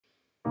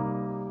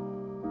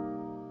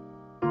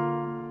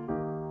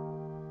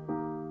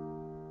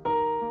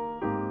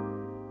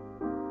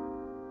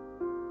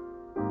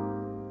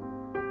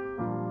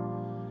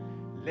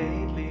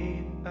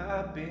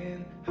I've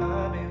been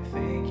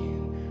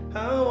thinking,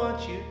 I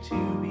want you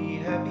to be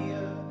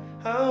happier.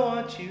 I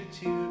want you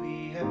to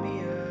be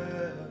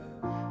happier.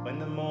 When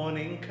the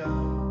morning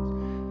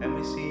comes and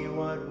we see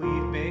what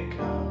we've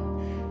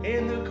become,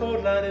 in the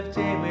cold light of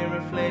day we're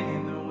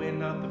reflecting the wind,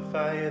 not the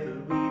fire that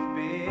we've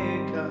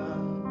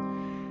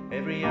become.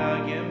 Every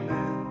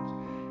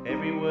argument,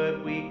 every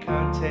word we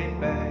can't take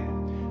back,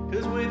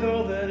 'cause with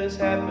all that has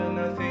happened,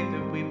 I think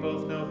that we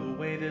both know the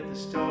way that the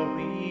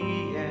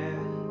story ends.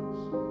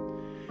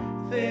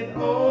 Then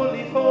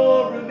only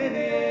for a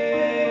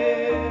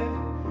minute,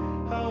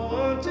 I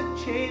want to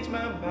change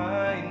my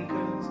mind,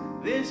 'cause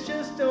this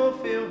just don't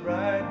feel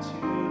right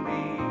to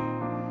me.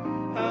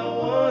 I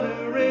want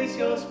to raise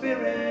your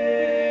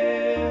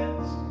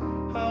spirits,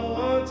 I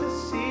want to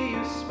see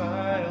you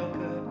smile,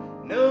 'cause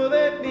no,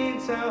 that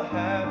means I'll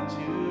have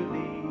to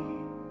leave.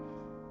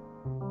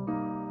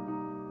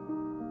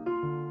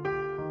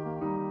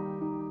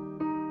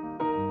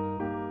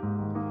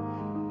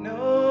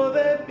 No,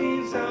 that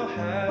means I'll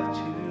have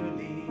to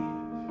leave.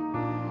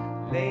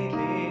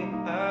 Lately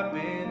I've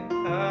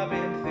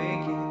been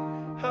thinking,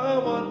 I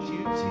want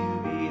you to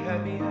be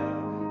happier.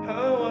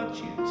 I want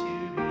you to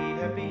be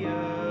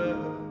happier.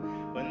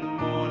 When the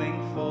morning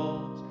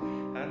falls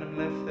and I'm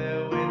left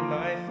there with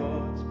my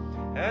thoughts,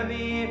 and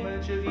the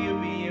image of you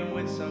being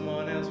with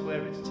someone else,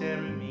 where it's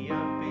tearing me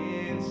up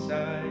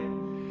inside.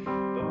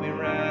 But we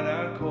ran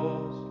our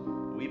course,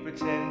 we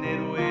pretended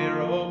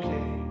we're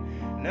okay.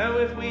 Now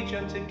if we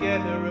jump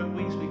together, at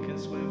least we can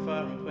swim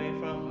far away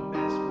from the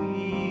mess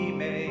we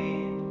made.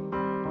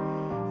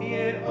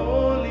 Yet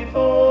only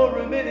for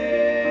a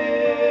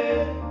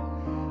minute,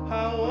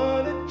 I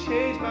want to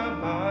change my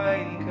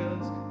mind,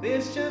 'cause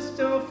this just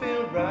don't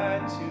feel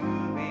right to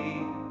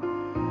me.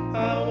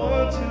 I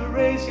want to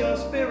raise your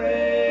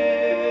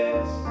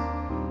spirits,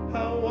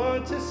 I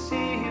want to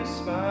see you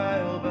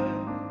smile, but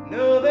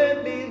no,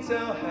 that means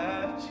I'll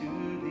have to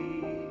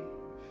leave.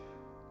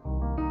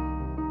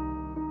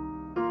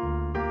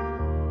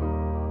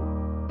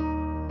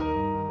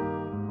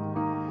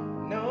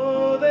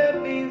 No, that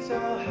means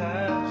I'll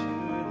have to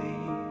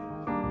leave.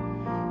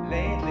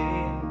 Lately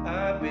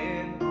I've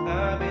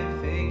been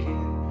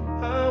thinking,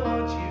 I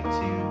want you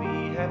to be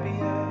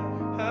happier.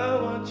 I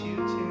want you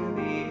to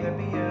be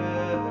happier.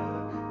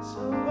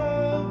 So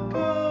I'll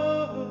go,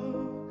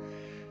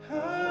 I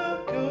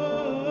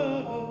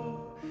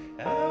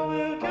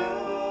will go.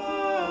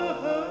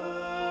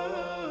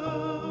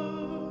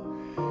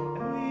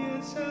 Oh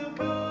yes, I'll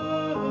go,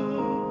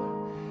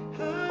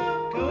 I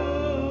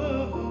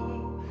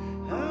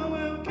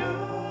will go.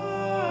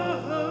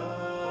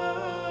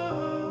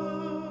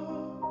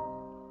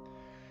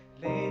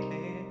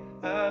 Lately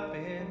I've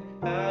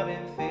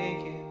been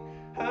thinking,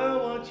 I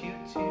want you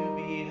to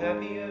be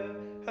happier.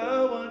 I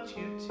want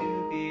you to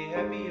be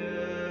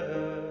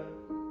happier.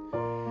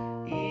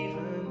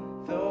 Even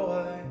though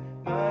I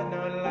might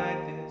not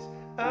like this,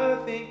 I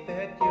think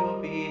that you'll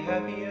be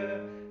happier.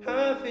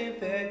 I think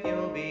that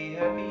you'll be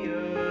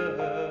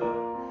happier.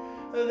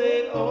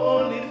 Then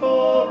only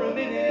for a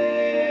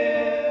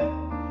minute,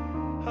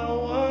 I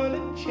want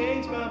to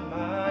change my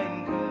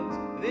mind, 'cause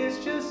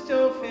this just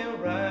don't feel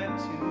right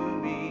to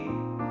me.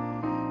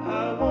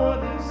 I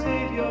want to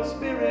save your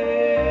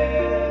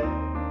spirit,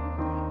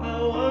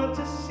 I want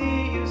to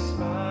see you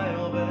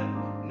smile, but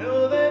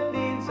no, that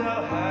means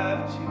I'll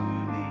have to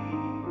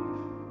leave.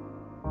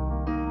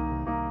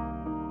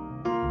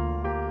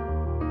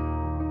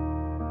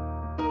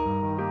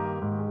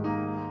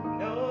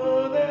 No,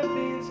 that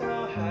means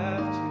I'll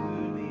have to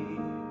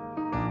leave.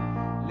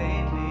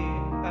 Lately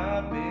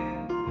I've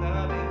been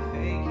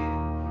thinking,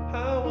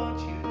 I want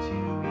you to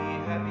be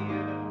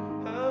happier.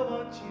 I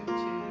want you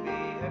to be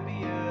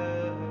happier.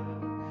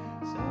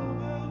 So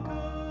I'll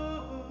go,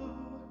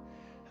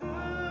 I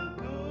will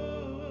go.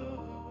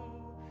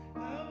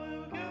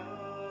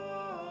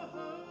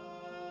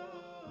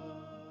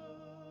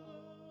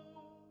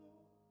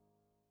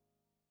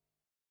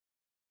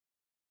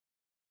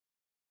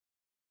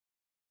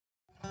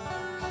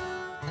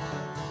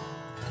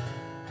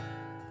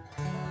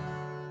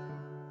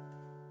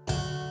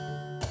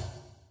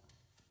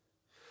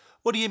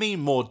 What do you mean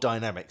more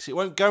dynamics? It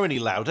won't go any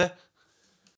louder.